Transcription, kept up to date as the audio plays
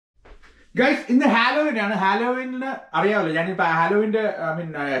Guys ഇന്ന് ഹാലോവിനാണ്. ഹാലോവിന് അറിയാമല്ലോ, ഞാനിപ്പോൾ ഹാലോവിൻ്റെ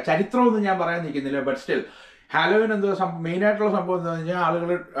ചരിത്രമൊന്നും ഞാൻ പറയാൻ നിൽക്കുന്നില്ല. ബട്ട് സ്റ്റിൽ ഹാലോവിൻ എന്തോ മെയിൻ ആയിട്ടുള്ള സംഭവം എന്താണെന്ന് വെച്ചാൽ ആളുകൾ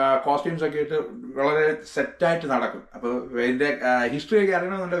കോസ്റ്റ്യൂംസ് ഒക്കെ ഇട്ട് വളരെ സെറ്റായിട്ട് നടക്കും. അപ്പോൾ ഇതിൻ്റെ ഹിസ്റ്ററി ഒക്കെ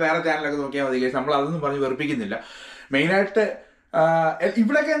അറിയണമെന്നുണ്ടെങ്കിൽ വേറെ ചാനലൊക്കെ നോക്കിയാൽ മതി ഗൈസ്. നമ്മൾ അതൊന്നും പറഞ്ഞ് വെറുപ്പിക്കുന്നില്ല. മെയിനായിട്ട്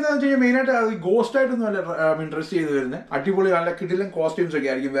ഇവിടെയൊക്കെ എന്താണെന്ന് വെച്ച് കഴിഞ്ഞാൽ മെയിനായിട്ട് അത് ഗോസ്റ്റ് ആയിട്ടൊന്നും അല്ല ഡ്രസ് ചെയ്ത് വരുന്നത്. അടിപൊളി നല്ല കിടിലൻ കോസ്റ്റ്യൂംസ് ഒക്കെ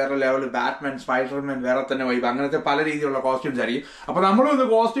ആയിരിക്കും. വേറെ ലെവൽ ബാറ്റ്മാൻ, സ്പൈഡർമാൻ, വേറെ തന്നെ വൈബ്, അങ്ങനത്തെ പല രീതിയിലുള്ള കോസ്റ്റ്യൂംസ് ആയിരിക്കും. അപ്പോൾ നമ്മളും ഒന്ന്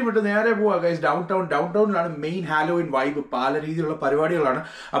കോസ്റ്റ്യൂം ഇട്ട് നേരെ പോവുക guys down ടൗണിലാണ് main Halloween vibe. പല രീതിയിലുള്ള പരിപാടികളാണ്.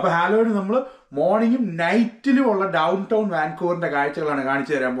 അപ്പോൾ ഹാലോവിന് നമ്മൾ മോർണിംഗും നൈറ്റിലും ഉള്ള ഡൗൺ ടൗൺ വാൻകൂവറിന്റെ കാഴ്ചകളാണ്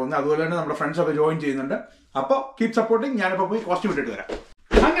കാണിച്ചു തരാൻ പോകുന്നത്. അതുപോലെ തന്നെ നമ്മുടെ ഫ്രണ്ട്സ് ഒക്കെ ജോയിൻ ചെയ്യുന്നുണ്ട്. അപ്പോൾ കീപ് സപ്പോർട്ടിങ്. ഞാനിപ്പോൾ പോയി കോസ്റ്റ്യൂം ഇട്ടിട്ട് വരാം.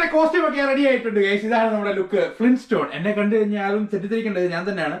 അങ്ങനെ കോസ്റ്റ്യൂം ഒക്കെ റെഡി ആയിട്ടുണ്ട് ഗൈസ്. ഇതാണ് നമ്മുടെ ലുക്ക്. ഫ്ലിൻസ്റ്റോൺ. എന്നെ കണ്ടു കഴിഞ്ഞാൽ ആരും തെറ്റിദ്ധരിക്കേണ്ടത് ഞാൻ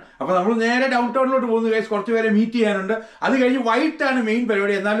തന്നെയാണ്. അപ്പൊ നമ്മൾ നേരെ ഡൗൺ ടൗണിലോട്ട് പോകുന്നു ഗൈസ്. കുറച്ച് പേരെ മീറ്റ് ചെയ്യാനുണ്ട്. അത് കഴിഞ്ഞ് വൈറ്റ് ആണ് മെയിൻ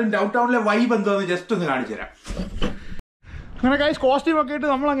പരിപാടി. എന്നാലും ഡൗൺ ടൗണിലെ വൈബ് എന്താന്ന് ജസ്റ്റ് ഒന്ന് കാണിച്ചു തരാം. അങ്ങനെ ഗൈസ് കോസ്റ്റ്യൂം ഒക്കെ ഇട്ട്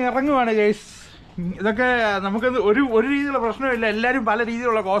നമ്മൾ അങ്ങ് ഇറങ്ങുവാണ് ഗൈസ്. ഇതൊക്കെ നമുക്ക് ഒരു രീതിയിലുള്ള പ്രശ്നമില്ല. എല്ലാവരും പല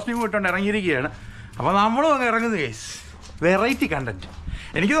രീതിയിലുള്ള കോസ്റ്റ്യൂം ഇട്ടുകൊണ്ട് ഇറങ്ങിയിരിക്കുകയാണ്. അപ്പോൾ നമ്മളും അങ്ങ് ഇറങ്ങുന്നു ഗൈസ്. Variety content.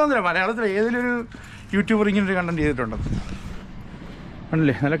 എനിക്ക് തോന്നുന്നില്ല മലയാളത്തിൽ ഏതെങ്കിലും ഒരു യൂട്യൂബർ ഇങ്ങനെ ഒരു കണ്ടന്റ് ചെയ്തിട്ടുണ്ടെന്ന്.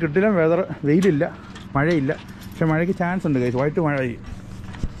 ആണല്ലേ, നല്ല കിട്ടില്ല വെതർ. വെയിലില്ല, മഴയില്ല. പക്ഷെ മഴയ്ക്ക് ചാൻസ് ഉണ്ട് ഗൈസ്. വൈകിട്ട് മഴ പെയ്യും.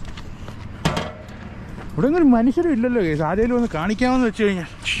 ഇവിടെ ഒന്നും ഒരു മനുഷ്യരും ഇല്ലല്ലോ ഗൈസ്. ആരെങ്കിലും ഒന്ന് കാണിക്കാമെന്ന് വെച്ച് കഴിഞ്ഞാൽ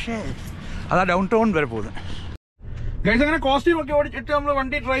അതാ ഡൗൺ ടൗൺ വരെ പോകുന്നത് ഗൈസ്. അങ്ങനെ കോസ്റ്റ്യൂം ഒക്കെ ഓടിച്ചിട്ട് നമ്മൾ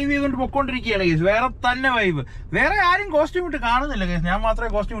വണ്ടി ഡ്രൈവ് ചെയ്തുകൊണ്ട് പൊക്കോണ്ടിരിക്കുകയാണ് ഗൈസ്. വേറെ തന്നെ വൈബ്. വേറെ ആരും കോസ്റ്റ്യൂം ഇട്ട് കാണുന്നില്ല ഗൈസ്. ഞാൻ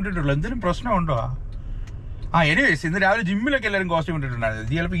മാത്രമേ കോസ്റ്റ്യൂം ഇട്ടിട്ടുള്ളൂ. എന്തെങ്കിലും പ്രശ്നമുണ്ടോ? എനിവേസ് ഇന്ന് രാവിലെ ജിമ്മിലൊക്കെ എല്ലാവരും കോസ്റ്റ്യൂം ഇട്ടിട്ടുണ്ടായിരുന്നു.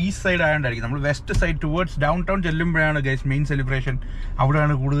 ഇത് ചിലപ്പോൾ ഈസ്റ്റ് സൈഡ് ആയതുകൊണ്ടായിരിക്കും. നമ്മൾ west side towards down town ചെല്ലുമ്പോഴാണ് guys main celebration.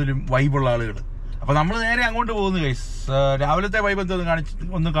 അവിടെയാണ് കൂടുതലും വൈബുള്ള ആളുകൾ. അപ്പോൾ നമ്മൾ നേരെ അങ്ങോട്ട് പോകുന്നു ഗൈസ്. രാവിലത്തെ വൈബ് എന്തോന്ന്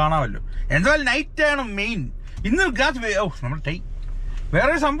ഒന്ന് കാണാമല്ലോ. എന്തായാലും നൈറ്റ് ആണ് മെയിൻ. ഇന്ന് നമ്മുടെ ടൈ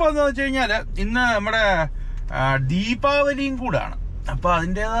വേറൊരു സംഭവം എന്താണെന്ന് വെച്ച് കഴിഞ്ഞാൽ ഇന്ന് നമ്മുടെ ദീപാവലിയും കൂടാണ്. അപ്പോൾ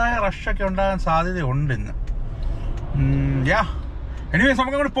അതിൻ്റെതായ റഷൊക്കെ ഉണ്ടാകാൻ സാധ്യതയുണ്ട് ഇന്ന്. എനിവേസ്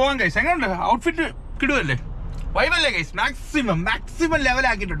നമുക്ക് അങ്ങോട്ട് പോകാം ഗൈസ്. എങ്ങനെയുണ്ട് ഔട്ട്ഫിറ്റ്? കിടുവല്ലേ, വൈബല്ലേ ഗൈസ്? Maximum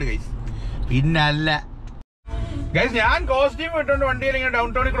ലെവലാക്കിയിട്ടുണ്ട് guys. പിന്നല്ല ഗൈസ്, ഞാൻ കോസ്റ്റ്യൂം ഇട്ടുകൊണ്ട് വണ്ടിയിൽ ഇങ്ങനെ ഡൗൺ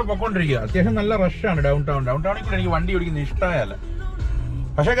ടൗണിൽ കൂടെ പൊക്കോണ്ടിരിക്കുക. അത്യാവശ്യം നല്ല റഷാണ് ഡൗൺ ടൗണിൽ കൂടെ. എനിക്ക് വണ്ടി ഓടിക്കുന്നത് ഇഷ്ടമായല്ല.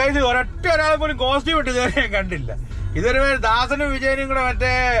 പക്ഷെ ഗൈസ് ഒരാളെ പോലും കോസ്റ്റ്യൂം ഇട്ട് ഇതുവരെ ഞാൻ കണ്ടില്ല. ഇതൊരു ദാസനും വിജയനും കൂടെ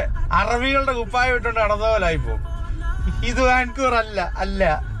മറ്റേ അറബികളുടെ കുപ്പായം ഇട്ടുകൊണ്ട് നടന്ന പോലായിപ്പോ. ഇത് വാൻകൂവർ അല്ല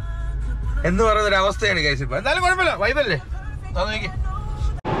എന്ന് പറയുന്നൊരു അവസ്ഥയാണ് ഗൈസ് ഇപ്പൊ. എന്തായാലും കുഴപ്പമില്ല, വൈബല്ലേ. നോക്കി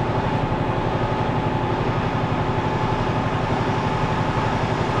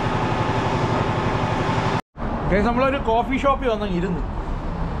ഗൈസ്, നമ്മളൊരു കോഫി ഷോപ്പിൽ വന്ന് ഇരുന്നു.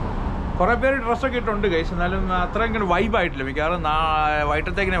 കുറേ പേര് ഡ്രസ്സൊക്കെ ഇട്ടുണ്ട് ഗൈസ്. എന്നാലും അത്ര ഇങ്ങനെ വൈബായിട്ടില്ല. മിക്കവാറും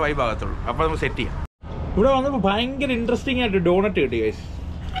വൈകിട്ടത്തേക്കിനെ വൈബാകത്തുള്ളൂ. അപ്പോൾ നമുക്ക് സെറ്റ് ചെയ്യാം. ഇവിടെ വന്നപ്പോൾ ഭയങ്കര ഇൻട്രസ്റ്റിംഗ് ആയിട്ട് ഡോണറ്റ് കിട്ടി ഗൈസ്.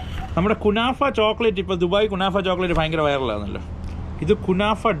 നമ്മുടെ കുനാഫ ചോക്ലേറ്റ്. ഇപ്പോൾ ദുബായ് കുനാഫ ചോക്ലേറ്റ് ഭയങ്കര വൈറലാണല്ലോ. ഇത്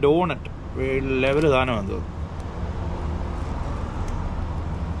കുനാഫ ഡോണറ്റ് ലെവൽ സാധനമാണ് തോന്നുന്നു.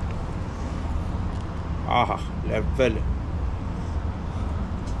 ആഹാ, ലെവല്.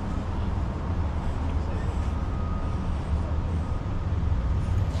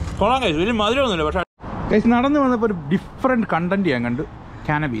 കൊള്ളാം ഗൈസ്. വലിയ മധുരമൊന്നുമില്ല. പക്ഷേ ഗൈസ് നടന്നു വന്നപ്പോൾ ഒരു ഡിഫറെൻറ്റ് കണ്ടന്റ് ഞാൻ കണ്ടു.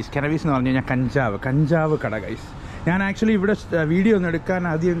 കാനബീസ് എന്ന് പറഞ്ഞു കഴിഞ്ഞാൽ കഞ്ചാവ് കട ഗൈസ്. ഞാൻ ആക്ച്വലി ഇവിടെ വീഡിയോ ഒന്നും എടുക്കാൻ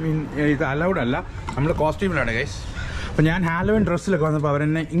ആദ്യം ഇത് അലൗഡ് അല്ല. നമ്മൾ കോസ്റ്റ്യൂമിലാണ് ഗൈസ്. അപ്പോൾ ഞാൻ ഹാലോവിൻ ഡ്രസ്സിലൊക്കെ വന്നപ്പോൾ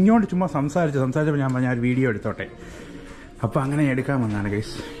അവരെന്നെ ഇങ്ങോട്ട് ചുമ്മാ സംസാരിച്ചപ്പോൾ ഞാൻ പറഞ്ഞു ഒരു വീഡിയോ എടുത്തോട്ടെ. അപ്പോൾ അങ്ങനെ എടുക്കാൻ വന്നതാണ്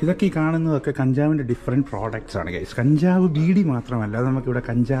ഗൈസ്. ഇതൊക്കെ ഈ കാണുന്നതൊക്കെ കഞ്ചാവിൻ്റെ ഡിഫറെൻറ്റ് പ്രോഡക്റ്റ്സ് ആണ് ഗൈസ്. കഞ്ചാവ് ബീഡി മാത്രമല്ല, അത് നമുക്കിവിടെ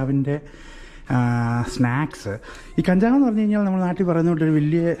കഞ്ചാവിൻ്റെ സ്നാക്സ്. ഈ കഞ്ചാവ് എന്ന് പറഞ്ഞു കഴിഞ്ഞാൽ നമ്മൾ നാട്ടിൽ പറയുന്നതൊരു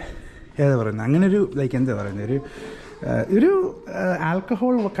വലിയ അങ്ങനെ ഒരു എന്താ പറയുന്നത്, ഒരു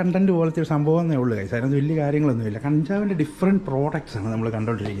ആൽക്കഹോൾ കണ്ടന്റ് പോലത്തെ ഒരു സംഭവം എന്നേ ഉള്ളൂ ഗൈസ്. അതിനകത്ത് വലിയ കാര്യങ്ങളൊന്നുമില്ല. കഞ്ചാവിൻ്റെ ഡിഫറെൻറ്റ് പ്രോഡക്റ്റ്സ് ആണ് നമ്മൾ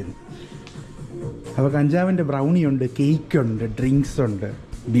കണ്ടുകൊണ്ടിരിക്കുന്നത്. അപ്പോൾ കഞ്ചാവിൻ്റെ ബ്രൗണി ഉണ്ട്, കേക്ക് ഉണ്ട്, ഡ്രിങ്ക്സ് ഉണ്ട്,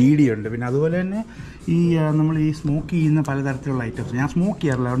 ബീഡി ഉണ്ട്. പിന്നെ അതുപോലെ തന്നെ ഈ നമ്മൾ ഈ സ്മോക്ക് ചെയ്യുന്ന പലതരത്തിലുള്ള ഐറ്റംസ്. ഞാൻ സ്മോക്ക്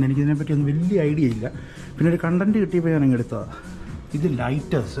ചെയ്യാറില്ല, അതുകൊണ്ട് എനിക്കിതിനെപ്പറ്റി ഒന്നും വലിയ ഐഡിയ ഇല്ല. പിന്നെ ഒരു കണ്ടന്റ് കിട്ടിയപ്പോൾ ഞാൻ എടുത്തതാണ്. ഇത്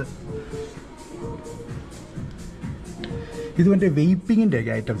ലൈറ്റേഴ്സ്. ഇത് മറ്റേ വെയ്പ്പിങ്ങിൻ്റെ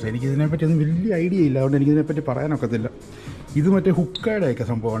ഒക്കെ ഐറ്റംസ്. എനിക്കിതിനെപ്പറ്റി ഒന്നും വലിയ ഐഡിയ ഇല്ല, അതുകൊണ്ട് എനിക്കിതിനെപ്പറ്റി പറയാനൊക്കത്തില്ല. ഇത് മറ്റേ ഹുക്കയുടെ ഒക്കെ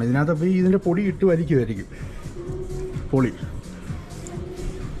സംഭവമാണ്. ഇതിനകത്ത് ഇതിൻ്റെ പൊടി ഇട്ട് വലിക്കുമായിരിക്കും. പൊളി.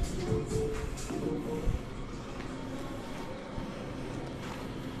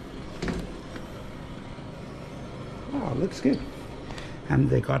 Looks good. And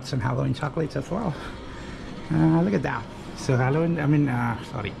they got some Halloween chocolates as well. Look at that. So Halloween,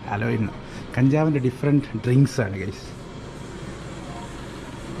 Halloween. കഞ്ചാവിൻ്റെ different drinks ആണ് ഗൈസ്.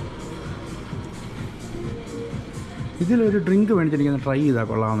 ഇതിലൊരു ഡ്രിങ്ക് മേടിച്ച് എനിക്കൊന്ന് ട്രൈ ചെയ്താൽ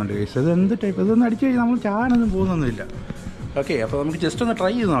കൊള്ളാമെന്നുണ്ട് ഗൈസ്. ഇത് എന്ത് ടൈപ്പ്? ഇതൊന്നും അടിച്ചു കഴിഞ്ഞാൽ നമ്മൾ ചാനൊന്നും പോകുന്നൊന്നുമില്ല. ഓക്കെ, അപ്പോൾ നമുക്ക് ജസ്റ്റ് ഒന്ന്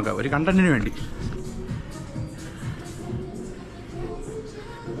ട്രൈ ചെയ്ത് നോക്കാം ഒരു കണ്ടന്റിന് വേണ്ടി.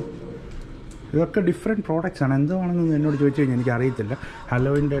 ഇതൊക്കെ ഡിഫറെൻറ്റ് പ്രോഡക്റ്റ്സ് ആണ്. എന്താണെന്ന് എന്നോട് ചോദിച്ചു കഴിഞ്ഞാൽ എനിക്കറിയത്തില്ല.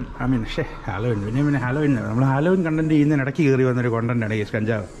 ഹാലോവിൻ്റെ ഹാലോവിൻ പിന്നെ ഹാലോവിൻ നമ്മൾ ഹാലോവിൻ കണ്ടൻറ്റ് ചെയ്യുന്നതിന് ഇടയ്ക്ക് കയറി വന്നൊരു കോണ്ടൻ്റാണ് കേസ്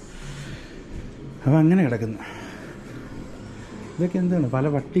കഞ്ചാവ്. അപ്പോൾ അങ്ങനെ കിടക്കുന്നു. ഇതൊക്കെ എന്താണ് പല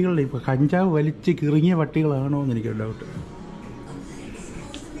പട്ടികളുടെ ഇപ്പോൾ കഞ്ചാവ് വലിച്ച് കിറങ്ങിയ പട്ടികളാണോ എന്ന് എനിക്കൊരു ഡൗട്ട്.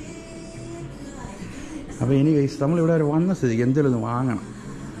 അപ്പോൾ ഇനി കേസ് നമ്മളിവിടെ വരെ വന്ന സ്ഥിതിക്ക് എന്തെങ്കിലും ഒന്ന് വാങ്ങണം.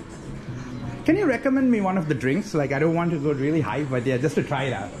 Can you recommend me one of the drinks? Like, I don't want to go really high, but yeah, just to try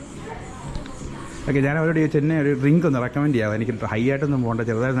it out. Okay, ഞാൻ അവരോട് ചോദിച്ചെന്നെ ഒരു ഡ്രിങ്ക് ഒന്ന് റെക്കമെൻഡ് ചെയ്യാം. എനിക്ക് ഹൈ ആയിട്ടൊന്നും പോകണ്ട,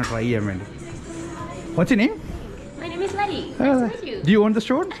 ചെറുതായിരുന്നു ട്രൈ ചെയ്യാൻ വേണ്ടി. What's your name? My name is Letty. Nice to meet you. Do you own the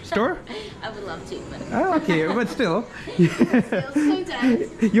store? I would love to, but... Oh, okay, but still. Sometimes.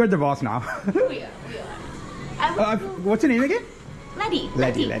 You're the boss now. We are. What's your name again?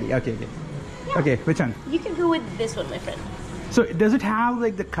 Letty. Okay. Yeah. Okay, which one? You can go with this one, my friend. So does it have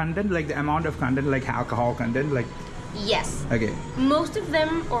like the content, like the amount of content, like alcohol content, like? Yes. Okay. Most of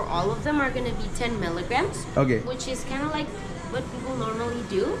them or all of them are going to be 10 milligrams. Okay. Which is kind of like what people normally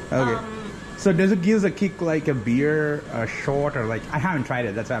do. Okay. So does it give a kick like a beer, a shot, or like? I haven't tried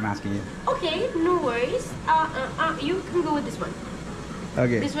it. That's why I'm asking you. Okay, no worries. You can go with this one.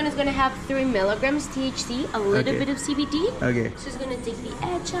 Okay. This one is going to have 3 milligrams THC, a little bit of CBD. Okay. So it's going to take the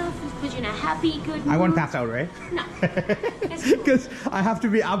edge off, put you in a happy, good mood. I won't pass out, right? No. Because I have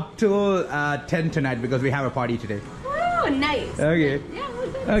to be up till 10 tonight because we have a party today. Oh, nice. Okay. Yeah,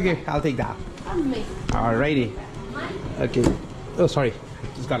 we're good. Okay, I'll take that. Amazing. Alrighty. Okay. Oh, sorry.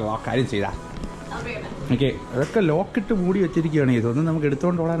 Just got a lock. I didn't see that. I'll bring it back. Okay. അതൊക്കെ ലോക്കിട്ട് മൂടി വെച്ചിരിക്കുകയാണ്. ഇതൊന്നും നമുക്ക്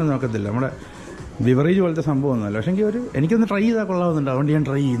എടുത്തുകൊണ്ട് ഓടാനൊന്നും നോക്കത്തില്ല. നമ്മുടെ beverage പോലത്തെ സംഭവമൊന്നുമല്ല. പക്ഷേ എനിക്കൊന്ന് ട്രൈ ചെയ്താൽ കൊള്ളാവുന്നുണ്ട്. അതുകൊണ്ട് ഞാൻ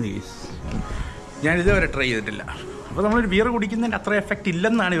ട്രൈ ചെയ്യുന്ന കേസ്. ഞാൻ ഇതുവരെ ട്രൈ ചെയ്തിട്ടില്ല. അപ്പോൾ നമ്മളൊരു ബിയർ കുടിക്കുന്നതിന് അത്ര എഫക്റ്റ്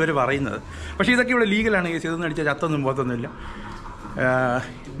ഇല്ലെന്നാണ് ഇവർ പറയുന്നത്. പക്ഷേ ഇതൊക്കെ ഇവിടെ ലീഗലാണ് കേസ്. ഇതൊന്നും അടിച്ചാൽ ചത്തൊന്നും പോകത്തൊന്നുമില്ല.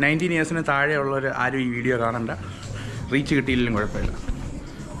 19 ഇയേഴ്സിന് താഴെയുള്ളവർ ആരും ഈ വീഡിയോ കാണണ്ട. റീച്ച് കിട്ടിയില്ലെങ്കിലും കുഴപ്പമില്ല.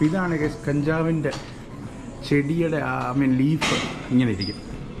 അപ്പോൾ ഇതാണ് കേസ് കഞ്ചാവിൻ്റെ ചെടിയുടെ ലീഫ് ഇങ്ങനെ ഇരിക്കും.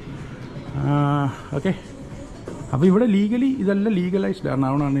 ഓക്കെ. അപ്പോൾ ഇവിടെ ലീഗലി ഇതെല്ലാം ലീഗലൈസ്ഡ് ആണ്.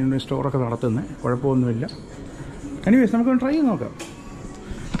 അവിടെയാണ് ഇതിൻ്റെ സ്റ്റോറൊക്കെ നടത്തുന്നത്. കുഴപ്പമൊന്നുമില്ല. എനിവേസ് നമുക്കൊന്ന് ട്രൈ ചെയ്ത് നോക്കാം.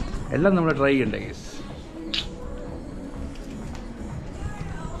 എല്ലാം നമ്മൾ ട്രൈ ചെയ്യണ്ടേ കേസ്.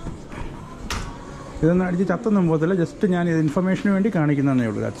 ഇതൊന്നും അടിച്ച് ചത്തൊന്നും പോകത്തില്ല. ജസ്റ്റ് ഞാൻ ഇത് ഇൻഫർമേഷന് വേണ്ടി കാണിക്കുന്നതേ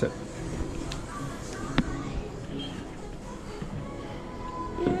ഉള്ളൂ. That's it.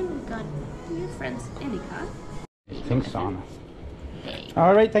 Thanks, Sana.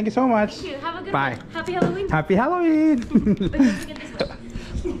 All right, thank you so much. Thank you. Have a good Bye. one. Happy Halloween. Happy Halloween. But don't forget this one.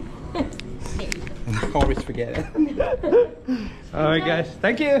 There you go. I always forget it. All right, guys.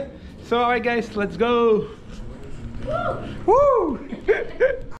 Thank you. So, all right, guys, let's go. Woo!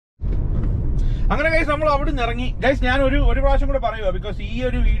 അങ്ങനെ guys നമ്മൾ അവിടെ നിന്ന് ഇറങ്ങി. Guys ഞാൻ ഒരു പ്രാവശ്യം കൂടെ പറയുക, ബിക്കോസ് ഈ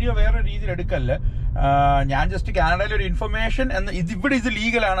ഒരു വീഡിയോ വേറെ രീതിയിൽ എടുക്കല്ല. ഞാൻ ജസ്റ്റ് കാനഡയിലെ ഒരു ഇൻഫർമേഷൻ ഇവിടെ ഇത്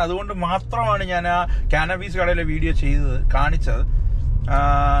ലീഗലാണ്. അതുകൊണ്ട് മാത്രമാണ് ഞാൻ ആ കാനബീസ് കടയിലെ വീഡിയോ കാണിച്ചത്.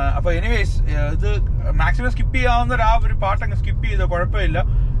 അപ്പോൾ എനിവേസ് ഇത് മാക്സിമം സ്കിപ്പ് ചെയ്യാവുന്ന ആ ഒരു പാട്ടങ്ങ് സ്കിപ്പ് ചെയ്തോ, കുഴപ്പമില്ല.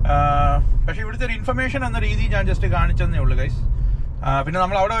 പക്ഷേ ഇവിടുത്തെ ഒരു ഇൻഫർമേഷൻ എന്ന രീതിയിൽ ഞാൻ ജസ്റ്റ് കാണിച്ചതന്നേ ഉള്ളൂ ഗൈസ്. പിന്നെ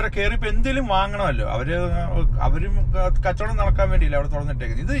നമ്മൾ അവിടെ വരെ കയറിയപ്പോൾ എന്തെങ്കിലും വാങ്ങണമല്ലോ. അവരും കച്ചവടം നടക്കാൻ വേണ്ടിയില്ല അവിടെ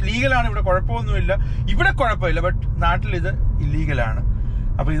തുറന്നിട്ടേക്കുന്നത്. ഇത് ലീഗലാണ്, ഇവിടെ കുഴപ്പമൊന്നുമില്ല. ഇവിടെ കുഴപ്പമില്ല, ബട്ട് നാട്ടിൽ ഇത് ഇല്ലീഗലാണ്.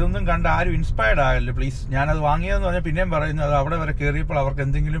 അപ്പോൾ ഇതൊന്നും കണ്ട് ആരും ഇൻസ്പയർഡ് ആകല്ലോ പ്ലീസ്. ഞാനത് വാങ്ങിയതെന്ന് പറഞ്ഞാൽ പിന്നെയും പറയുന്നത് അവിടെ വരെ കയറിയപ്പോൾ അവർക്ക്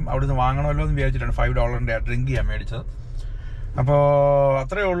എന്തെങ്കിലും അവിടെ നിന്ന് വാങ്ങണമല്ലോ എന്ന് വിചാരിച്ചിട്ടാണ് $5 ഡ്രിങ്ക് ചെയ്യാൻ മേടിച്ചത്. അപ്പോൾ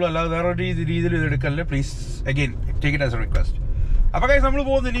അത്രയേ ഉള്ളൂ. അല്ലാതെ വേറൊരു രീതിയിൽ ഇത് എടുക്കല്ലേ please. Again take it as A request. അപ്പോൾ കൈസ് നമ്മൾ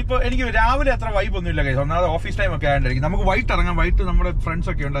പോകുന്നു. ഇനിയിപ്പോൾ എനിക്ക് രാവിലെ അത്ര വൈബ് ഒന്നുമില്ല കൈസ്. ഒന്നാമത് ഓഫീസ് ടൈം ഒക്കെ ആയതായിരിക്കും. നമുക്ക് വൈകിട്ട് ഇറങ്ങാം. വൈകിട്ട് നമ്മുടെ ഫ്രണ്ട്സ്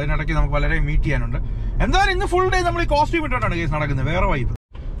ഒക്കെ ഉണ്ട്. അതിനിടയ്ക്ക് നമുക്ക് പലരെയും മീറ്റ് ചെയ്യാനുണ്ട്. എന്തായാലും ഇന്ന് ഫുൾ ഡേ നമ്മൾ ഈ കോസ്റ്റ്യൂം ഇട്ടോണ്ടാണ് കേസ് നടക്കുന്നത്. വേറെ വൈബ്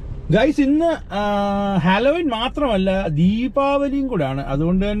ഗൈസ്. ഇന്ന് ഹാലോവിൻ മാത്രമല്ല, ദീപാവലിയും കൂടെയാണ്.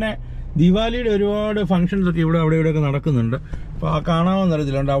 അതുകൊണ്ട് തന്നെ ദിവാലിയുടെ ഒരുപാട് ഫംഗ്ഷൻസ് ഒക്കെ അവിടെ ഇവിടെയൊക്കെ നടക്കുന്നുണ്ട്. അപ്പോൾ കാണാമെന്ന്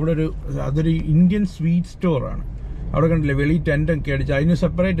അറിയത്തില്ല. അവിടെ അതൊരു ഇന്ത്യൻ സ്വീറ്റ് സ്റ്റോറാണ്. അവിടെ കണ്ടില്ലേ വെളി ടെൻ്റ് ഒക്കെ അടിച്ച് അതിന്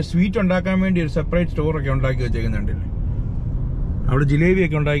സെപ്പറേറ്റ് സ്വീറ്റ് ഉണ്ടാക്കാൻ വേണ്ടി ഒരു സെപ്പറേറ്റ് സ്റ്റോറൊക്കെ ഉണ്ടാക്കി വെച്ചേക്കുന്നുണ്ടല്ലേ. അവിടെ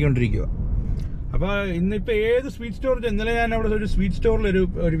ജിലേബിയൊക്കെ ഉണ്ടാക്കിക്കൊണ്ടിരിക്കുക. അപ്പോൾ ഇന്നിപ്പോൾ ഏത് സ്വീറ്റ് സ്റ്റോർ, ഇന്നലെ ഞാൻ അവിടെ ഒരു സ്വീറ്റ് സ്റ്റോറിൽ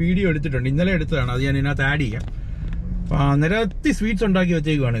ഒരു വീഡിയോ എടുത്തിട്ടുണ്ട്. ഇന്നലെ എടുത്തതാണ്. അത് ഞാൻ ഇതിനകത്ത് ആഡ് ചെയ്യാം. നിരത്തി സ്വീറ്റ്സ് ഉണ്ടാക്കി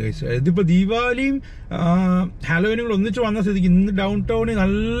വെച്ചേക്കുവാണ് ഗൈസ്. ഇതിപ്പോൾ ദീപാവലിയും ഹാലോവിനും കൂടെ ഒന്നിച്ച് വന്ന സ്ഥിതിക്ക് ഇന്ന് ഡൗൺ ടൗണിൽ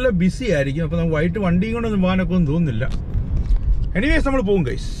നല്ല ബിസി ആയിരിക്കും. അപ്പോൾ നമുക്ക് വൈകിട്ട് വണ്ടിയും കൊണ്ടൊന്നും പോകാനൊക്കെ ഒന്നും തോന്നുന്നില്ല. എനിവേസ് നമ്മൾ പോകും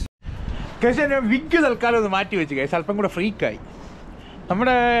ഗൈസ്. ഗൈസ് ഞാൻ വിഗ് തൽക്കാലം ഒന്ന് മാറ്റി വെച്ച് ഗൈസ്. അല്പം കൂടെ ഫ്രീക്കായി.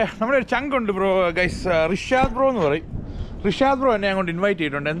 നമ്മുടെ ഒരു ചങ്കുണ്ട് ബ്രോ ഗൈസ്, റിഷാദ് ബ്രോ എന്ന് പറയും. റിഷാദ് ബ്രോ എന്നെ അങ്ങോട്ട് ഇൻവൈറ്റ്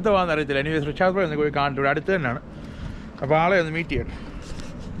ചെയ്തിട്ടുണ്ട്. എന്താണെന്ന് അറിയത്തില്ല. എനിവേസ് റിഷാദ് ബ്രോ എന്ന് പോയി കാണിട്ടുണ്ട്. അടുത്ത് തന്നെയാണ്. അപ്പോൾ ആളെ ഒന്ന് മീറ്റ് ചെയ്യട്ടെ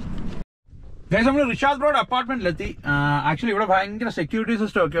ഗൈസ്. നമ്മൾ റിഷാദ് ബ്രോയുടെ അപ്പാർട്ട്മെന്റിലെത്തി. ആക്ച്വലി ഇവിടെ ഭയങ്കര സെക്യൂരിറ്റി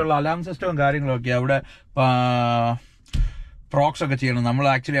സിസ്റ്റം ഒക്കെ ഉള്ള അലാം സിസ്റ്റവും കാര്യങ്ങളൊക്കെ. അവിടെ പ്രോക്സ് ഒക്കെ ചെയ്യണം. നമ്മൾ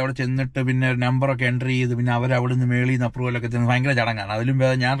ആക്ച്വലി അവിടെ ചെന്നിട്ട് പിന്നെ നമ്പറൊക്കെ എൻട്രി ചെയ്ത് പിന്നെ അവർ അവിടെ നിന്ന് മേളിൽ നിന്ന് അപ്രൂവലൊക്കെ ചെയ്യുന്നത് ഭയങ്കര ചടങ്ങാണ്. അതിലും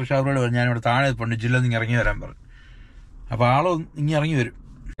വേറെ ഞാൻ ഋഷാദോട് പറഞ്ഞു ഞാനിവിടെ താഴെ പോണ്ട് ജില്ല നിങ്ങൾ ഇറങ്ങി വരാൻ പറഞ്ഞു. അപ്പോൾ ആളോ ഇങ്ങനെ ഇറങ്ങി വരും.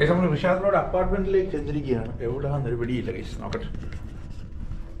 നമ്മൾ ഋഷാദോട് അപ്പാർട്ട്മെന്റിലേക്ക് ചെന്നിരിക്കുകയാണ്. എവിടെയാണെന്നൊരു പിടിയില്ല ഗൈസ്. നോക്കട്ടെ.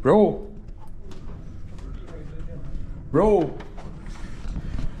 ബ്രോ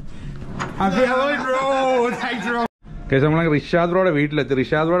നമ്മൾ ഋഷാദ് ബ്രോയുടെ വീട്ടിലെത്തി.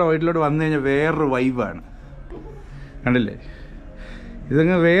 ഋഷാദ് ബ്രോയുടെ വീട്ടിലോട്ട് വന്നു കഴിഞ്ഞാൽ വേറൊരു വൈബാണ്. കണ്ടില്ലേ,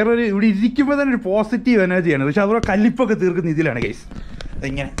 ഇതങ്ങ് വേറൊരു ഇവിടെ ഇരിക്കുമ്പോൾ തന്നെ ഒരു പോസിറ്റീവ് എനർജിയാണ്. ഋഷാദ് ബ്രോ കല്ലിപ്പൊക്കെ തീർക്കുന്ന ഇതിലാണ് ഗൈസ്.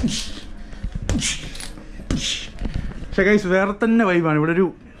 ഇങ്ങനെ പക്ഷെ ഗൈസ് വേറെ തന്നെ വൈബാണ്. ഇവിടെ ഒരു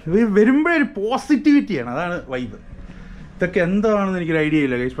വരുമ്പോഴൊരു പോസിറ്റിവിറ്റിയാണ്, അതാണ് വൈബ്. ഇതൊക്കെ എന്താണെന്ന് എനിക്കൊരു ഐഡിയ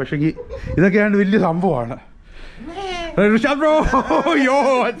ഇല്ല ഗൈസ്, പക്ഷേ ഇതൊക്കെയാണ് വലിയ സംഭവമാണ്. ഋഷാദ് ബ്രോ യോ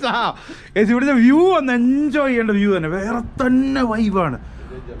ഗൈസ്, ഇവിടുത്തെ വ്യൂ ഒന്ന് എൻജോയ് ചെയ്യേണ്ട വ്യൂ തന്നെ, വേറെ തന്നെ വൈബാണ്,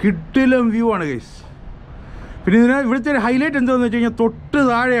 കിടിലം വ്യൂ ആണ് ഗൈസ്. പിന്നെ ഇവിടുത്തെ ഒരു ഹൈലൈറ്റ് എന്താണെന്ന് വെച്ച് കഴിഞ്ഞാൽ തൊട്ട്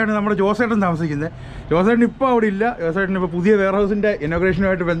താഴെയാണ് നമ്മുടെ ജോസേട്ടൻ താമസിക്കുന്നത്. ജോസേട്ടൻ ഇപ്പോൾ അവിടെ ഇല്ല. ജോസേട്ടൻ ഇപ്പോൾ പുതിയ വെയർ ഹൗസിൻ്റെ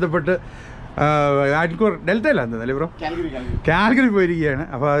ഇനോഗ്രേഷനുമായിട്ട് ബന്ധപ്പെട്ട് വാൻകൂവർ ഡെൽറ്റയിലാണ് അല്ലേ ബ്രോ, കാൽഗറി പോയിരിക്കുകയാണ്.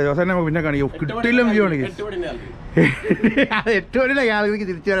 അപ്പോൾ ജോസേട്ടനെ നമുക്ക് പിന്നെ കാണിക്കും. കിട്ടിലും വ്യൂ ആണ് ഗൈസ്. അത് 8 മണിയിലെ കാൽഗറിക്ക്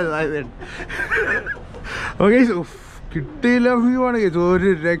തിരിച്ചു വരാൻ സാധ്യതയുണ്ട്. ഓക്കെ കിട്ടിലും വ്യൂ ആണ് ഗൈസ്, ഒരു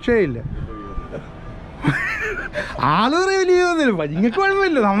രക്ഷയില്ല. ആളുകൾ വ്യൂ ഒന്നുമില്ല, നിങ്ങൾക്ക്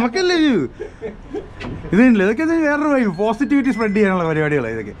കുഴപ്പമില്ല, നമുക്കല്ലേ വ്യൂ. ഇതില്ല, ഇതൊക്കെ വേറൊരു വൈബ്, പോസിറ്റിവിറ്റി സ്പ്രെഡ് ചെയ്യാനുള്ള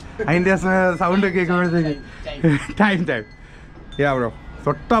പരിപാടികളാണ് ഇതൊക്കെ. അതിൻ്റെ സൗണ്ട് ഒക്കെ കേൾക്കുമ്പോഴത്തേക്ക് ടൈം യാ ബ്രോ.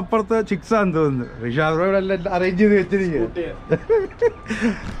 തൊട്ടപ്പുറത്ത് ചിക്സാന്ന് തോന്നുന്നു. ഋഷാദ് ബ്രോ എല്ലാം അറേഞ്ച് ചെയ്ത് വെച്ചിരിക്കുക.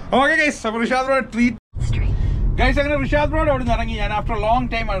 ഓക്കെ ഗൈസ്, അപ്പോൾ ഋഷാദ് ബ്രോ ട്രീറ്റ് ഗൈസ്. അങ്ങനെ ഋഷാദ് ബ്രോയുടെ അവിടെ നിന്ന് ഇറങ്ങി. ഞാൻ ആഫ്റ്റർ ലോങ്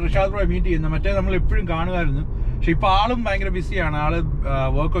ടൈമാണ് ഋഷാദ് ബ്രോയെ മീറ്റ് ചെയ്യുന്നത്. മറ്റേ നമ്മൾ എപ്പോഴും കാണുമായിരുന്നു, പക്ഷെ ഇപ്പോൾ ആളും ഭയങ്കര ബിസിയാണ്. ആള്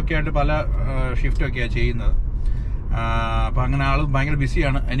വർക്കൊക്കെ ആയിട്ട് പല ഷിഫ്റ്റൊക്കെയാണ് ചെയ്യുന്നത്. അപ്പോൾ അങ്ങനെ ആൾ ഭയങ്കര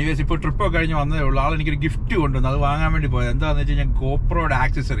ബിസിയാണ്. എനിവേസ് ഇപ്പോൾ ട്രിപ്പൊക്കെ കഴിഞ്ഞ് വന്നതേ ഉള്ളൂ. ആൾ എനിക്കൊരു ഗിഫ്റ്റ് കൊണ്ടുവന്നു, അത് വാങ്ങാൻ വേണ്ടി പോയത്. എന്താണെന്ന് വെച്ച് കഴിഞ്ഞാൽ ഗോപ്രോയുടെ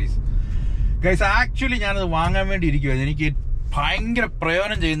ആക്സസറീസ് ഗൈസ്. ആക്ച്വലി ഞാനത് വാങ്ങാൻ വേണ്ടി ഇരിക്കുമായിരുന്നു. എനിക്ക് ഭയങ്കര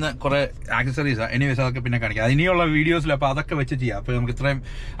പ്രയോജനം ചെയ്യുന്ന കുറേ ആക്സസറീസാണ്. എനിവേസ് അതൊക്കെ പിന്നെ കാണിക്കാം, അത് ഇനിയുള്ള വീഡിയോസിൽ. അപ്പോൾ അതൊക്കെ വെച്ച് ചെയ്യാം. അപ്പോൾ നമുക്ക് ഇത്രയും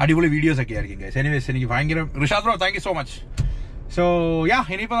അടിപൊളി വീഡിയോസ് ഒക്കെ ആയിരിക്കും ഗൈസ്. എനിവേസ് എനിക്ക് ഭയങ്കര Rishad bro thank you so much. So yeah,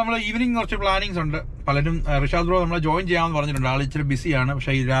 ഇനിയിപ്പോൾ നമ്മൾ ഈവനിങ് കുറച്ച് പ്ലാനിങ്സ് ഉണ്ട്. പലരും ഋഷാദ് ബ്രോ നമ്മളെ ജോയിൻ ചെയ്യാമെന്ന് പറഞ്ഞിട്ടുണ്ട്. ആൾ ഇച്ചിരി ബിസിയാണ്,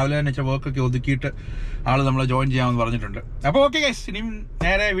 പക്ഷേ ഈ രാവിലെ തന്നെ ഇച്ചിരി വർക്കൊക്കെ ഒതുക്കിയിട്ട് ആൾ നമ്മളെ ജോയിൻ ചെയ്യാമെന്ന് പറഞ്ഞിട്ടുണ്ട്. അപ്പോൾ ഓക്കെ ഗൈസ്, ഇനിയും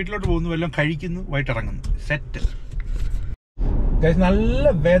നേരെ വീട്ടിലോട്ട് പോകുന്നു, വല്ലതും കഴിക്കുന്നു, വൈകിട്ടിറങ്ങുന്നു. Set guys. നല്ല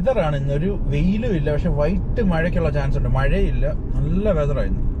വെതറാണ് ഇന്ന്, ഒരു വെയിലും ഇല്ല, പക്ഷെ വൈകിട്ട് മഴയ്ക്കുള്ള ചാൻസ് ഉണ്ട്. മഴയില്ല, നല്ല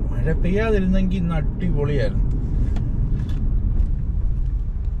വെതറായിരുന്നു. മഴ പെയ്യാതിരുന്നെങ്കിൽ ഇന്ന് അടിപൊളിയായിരുന്നു.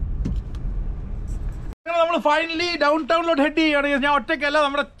 നമ്മൾ ഫൈനലി ഡൗൺ ടൗണിലോട്ട് ഹെഡ് ചെയ്യുകയാണ്. ഞാൻ ഒറ്റയ്ക്കല്ല,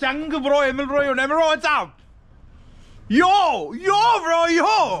 നമ്മുടെ ചങ്ക് ബ്രോ എമിൽ ബ്രോയുണ്ട്. എമിൽ ബ്രോ വാട്സ്ആപ്പ്. യോ ബ്രോ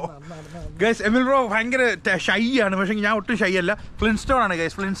ഗൈസ്, എമിൽ ബ്രോ ഭയങ്കര ഷൈ ആണ്, പക്ഷെ ഞാൻ ഒട്ടും ഷൈ അല്ല. ഫ്ലിൻസ്റ്റോൺ ആണ്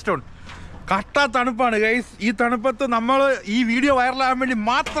ഗൈസ്, ഫ്ലിൻസ്റ്റോൺ. കട്ട തണുപ്പാണ് ഗൈസ്. ഈ തണുപ്പത്ത് നമ്മൾ ഈ വീഡിയോ വൈറലാകാൻ വേണ്ടി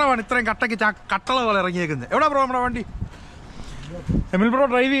മാത്രമാണ് ഇത്രയും കട്ടയ്ക്ക് കട്ടള പോലെ ഇറങ്ങിയേക്കുന്നത്. എവിടെ ബ്രോ നമ്മുടെ വണ്ടി? എമിൽ ബ്രോ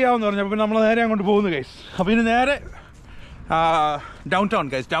ഡ്രൈവ് ചെയ്യാമെന്ന് പറഞ്ഞു. അപ്പോൾ നമ്മൾ നേരെ അങ്ങോട്ട് പോകുന്നു ഗൈസ്. അപ്പോൾ ഇനി നേരെ down town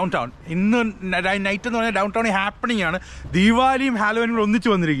guys, down town. ഇന്ന് നൈറ്റ് എന്ന് പറഞ്ഞാൽ ഡൗൺ ടൗണിൽ ഹാപ്പണിങ് ആണ്. ദീപാവലിയും ഹാലോവിനും കൂടെ ഒന്നിച്ച്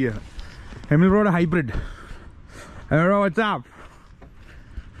വന്നിരിക്കുകയാണ്. എമിൽ ബ്രോയുടെ ഹൈബ്രിഡ്. എവിടെ വാട്സ്ആപ്പ്.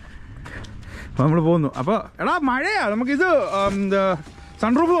 അപ്പോൾ നമ്മൾ പോകുന്നു. അപ്പോൾ എടാ മഴയാ, നമുക്കിത്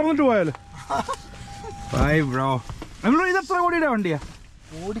സൺറൂഫ് തുറന്നിട്ട് പോയാലോ? Bye bro. എമിൽ ബ്രോ ഇത് എത്ര കോടിയുടെ വണ്ടിയാ?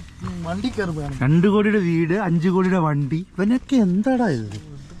 വണ്ടി 2 കോടിയുടെ വീട്, 5 കോടിയുടെ വണ്ടി. ഇവനൊക്കെ എന്താടാ ഇത്?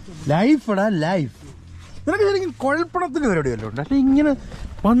 ലൈഫടാ ലൈഫ്. നിനക്ക് ശരിക്കും കുഴൽപ്പണത്തിന് പരിപാടിയല്ലോ ഉണ്ട്. പക്ഷെ ഇങ്ങനെ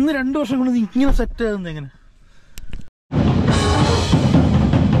വന്ന് 2 വർഷം കൊണ്ട് ഇങ്ങനെ സെറ്റ് ആകുന്നത് എങ്ങനെ?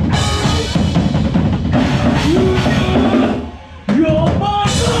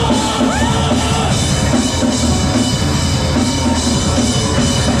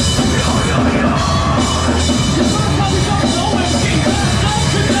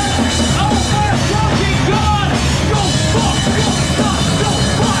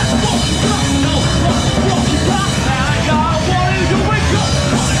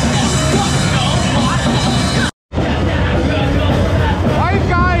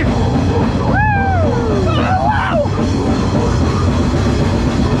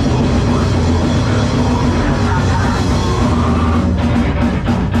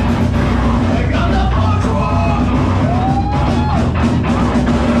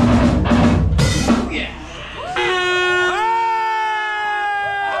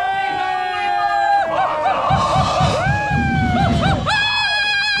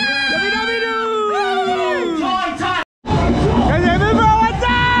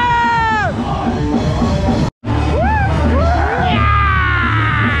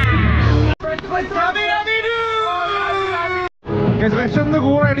 വിശന്ന്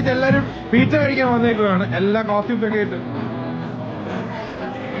കൂറായിട്ട് എല്ലാവരും പീച്ച കഴിക്കാൻ വന്നേക്കുവാണ്. എല്ലാ കോസ്റ്റ്യൂംസ് ഒക്കെ ആയിട്ട്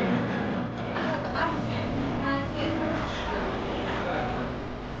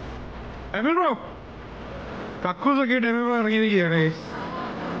എമിൽ ബ്രോ കക്കൂസൊക്കെ ഇട്ട് എമിൽ ബ്രോ ഇറങ്ങിയിരിക്കുകയാണ്.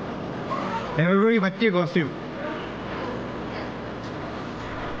 എമിൽ ബ്രോയ്ക്ക് പറ്റിയ കോസ്റ്റ്യൂം.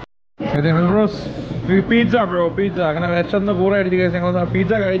 Pizza bro, pizza. അങ്ങനെ വിശന്ന് പൂറ അടിച്ച് കഴിച്ച് ഞങ്ങൾ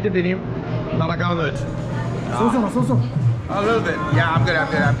പിസ്സ കഴിച്ചിട്ട് ഇനിയും നടക്കാമെന്ന് വെച്ചു. A little bit. Yeah, I'm good.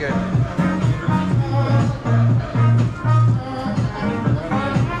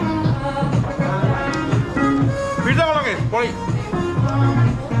 Pizza കൊള്ളാം guys. പൊളി.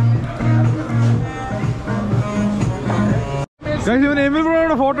 Guys, ഇവൻ എമിൽ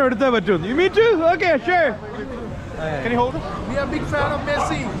ബ്രോയുടെ ഫോട്ടോ എടുത്തേ പറ്റൂ. You me too? Okay, sure. Can you hold it? We are big fan of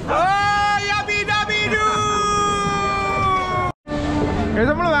Messi. Oh, yummy dummy doo! Guys,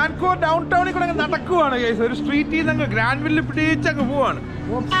 നമ്മൾ വാൻകൂവർ ഡൗൺ ടൗണിൽ കൂടെ നടക്കുവാണ് ഗൈസ്. ഒരു സ്ട്രീറ്റിൽ നിന്ന് അങ്ങ് ഗ്രാൻഡ്വില്ലിൽ പിടിച്ചങ്ങ് പോവാണ്.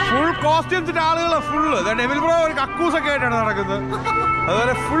 ഫുൾ കോസ്റ്റ്യൂംസ് ഇട്ട ആളുകൾ ഫുള്ള്. എമിൽ ബ്രോ ഒരു കക്കൂസൊക്കെ ആയിട്ടാണ് നടക്കുന്നത്.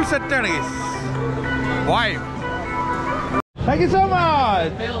 അതുപോലെ ഫുൾ സെറ്റാണ് guys. Why? Thank you so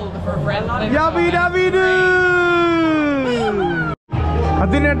much. Yummy dummy doo!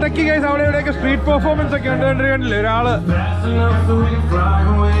 അതിനിടയ്ക്ക് ഗൈസ് അവിടെ ഇവിടെയൊക്കെ സ്ട്രീറ്റ് പെർഫോമൻസ് ഒക്കെ ഉണ്ട്. കണ്ടില്ലേ ഒരാള്.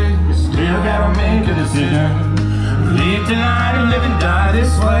 Live tonight and live and die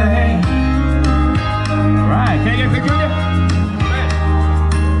this way. Alright, can I get a picture with you?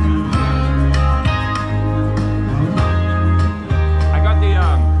 I got the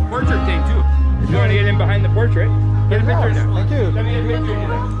portrait thing too. If you want to get in behind the portrait, get a picture now. Thank you. Let me get a picture of you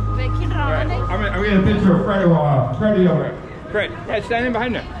there. Alright, I'm gonna get a picture of Freddie over there. Fred, yeah, stand in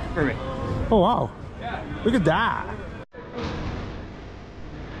behind there for me. Oh wow. Yeah. Look at that.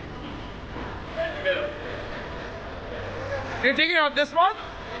 You're taking it out this month?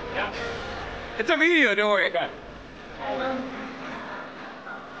 Yeah. It's a video, don't worry. Okay.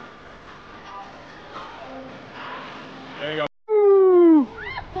 There you go.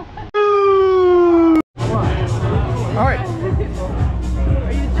 All right.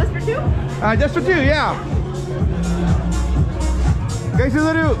 Are you just for two? Just for two, yeah. Guys,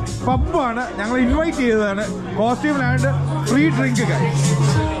 ഇതൊരു പബ്ബാണ്. ഞങ്ങൾ invite ചെയ്തതാണ്. കോസ്റ്റ്യൂമിലാണ്ട് free drink guys.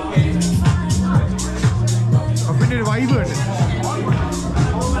 പിന്നെ ഒരു vibe ഉണ്ട്.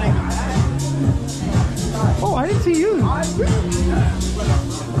 Oh, I didn't see you.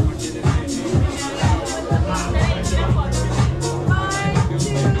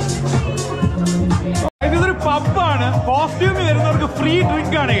 ഇതൊരു പബ്ബാണ്. കോസ്റ്റ്യൂമിൽ വരുന്നവർക്ക് free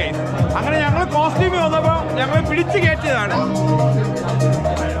drink ആണ് guys. അങ്ങനെ ഞങ്ങൾ കോസ്റ്റ്യൂമിൽ വന്നപ്പോൾ ഞങ്ങൾ പിടിച്ചു കയറ്റിയതാണ്.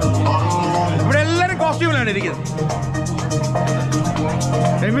 ഇവിടെ എല്ലാവരും കോസ്റ്റ്യൂമിലാണ് ഇരിക്കുന്നത്.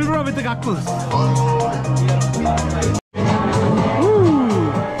 എമിൽ ബ്രോ വിത്ത് കക്കൂസ്.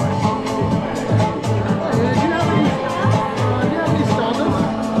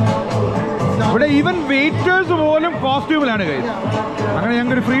 ഇവിടെ ഈവൻ വെയിറ്റേഴ്സ് പോലും കോസ്റ്റ്യൂമിലാണ് കഴിയും. അങ്ങനെ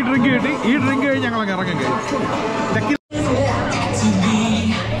ഞങ്ങൾക്ക് ഒരു ഫ്രീ ഡ്രിങ്ക് കിട്ടി. ഈ ഡ്രിങ്ക് കഴിഞ്ഞ് ഞങ്ങൾ അങ്ങ് ഇറങ്ങും കഴിയും.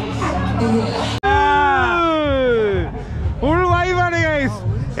 ഫുൾ വൈബാണ് ഗൈസ്.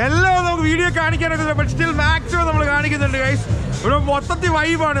 എല്ലാം നമുക്ക് വീഡിയോ കാണിക്കാനൊക്കെ ബട്ട് സ്റ്റിൽ മാക്സിമം നമ്മൾ കാണിക്കുന്നുണ്ട് ഗൈസ്. ഇവിടെ മൊത്തത്തിൽ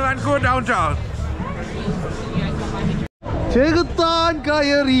വൈബാണ് വാൻകൂവർ ഡൗൺ ടൗൺ. ചെകുത്താൻ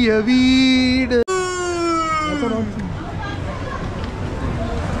കയറിയ വീട്.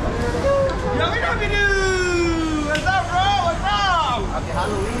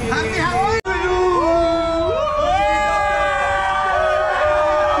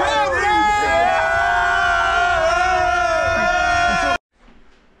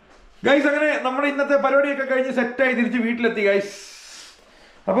 ഗൈസ്, അങ്ങനെ നമ്മുടെ ഇന്നത്തെ പരിപാടിയൊക്കെ കഴിഞ്ഞ് സെറ്റായി തിരിച്ച് വീട്ടിലെത്തി ഗൈസ്.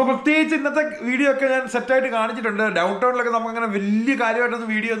 അപ്പോൾ പ്രത്യേകിച്ച് ഇന്നത്തെ വീഡിയോ ഒക്കെ ഞാൻ സെറ്റായിട്ട് കാണിച്ചിട്ടുണ്ട്. ഡൗൺ ടൗണിലൊക്കെ നമുക്ക് അങ്ങനെ വലിയ കാര്യമായിട്ടൊന്നും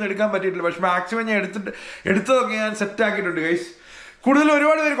വീഡിയോ ഒന്നും എടുക്കാൻ പറ്റിയിട്ടില്ല. പക്ഷെ മാക്സിമം ഞാൻ എടുത്തതൊക്കെ ഞാൻ സെറ്റാക്കിയിട്ടുണ്ട് ഗൈസ്. കൂടുതൽ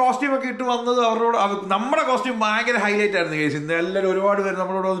ഒരുപാട് പേര് കോസ്റ്റ്യൂം ഒക്കെ ഇട്ട് വന്നത് അവരോട് നമ്മുടെ കോസ്റ്റ്യൂം ഭയങ്കര ഹൈലൈറ്റ് ആയിരുന്നു ഗൈസ്. ഇന്ന് എല്ലാവരും ഒരുപാട് പേര്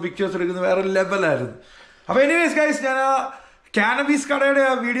നമ്മളോട് വന്ന് പിക്ചേഴ്സ് എടുക്കുന്നത് വേറെ ലെവലായിരുന്നു. അപ്പോൾ എനിവേസ് ഗൈസ്, ഞാൻ ആ കാനബീസ് കടയുടെ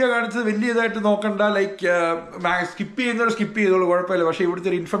ആ വീഡിയോ കാണിച്ചത് വലിയ ഇതായിട്ട് നോക്കണ്ട. ലൈക്ക് സ്കിപ്പ് ചെയ്യുന്നവർ സ്കിപ്പ് ചെയ്തോളൂ, കുഴപ്പമില്ല. പക്ഷേ ഇവിടുത്തെ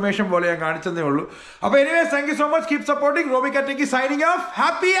ഒരു ഇൻഫർമേഷൻ പോലെ ഞാൻ കാണിച്ചതേ ഉള്ളൂ. അപ്പോൾ anyways, thank you so much. Keep supporting. Robbie കാറ്റേക്ക് signing off.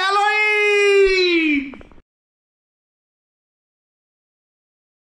 Happy ഹല്ലോവീൻ.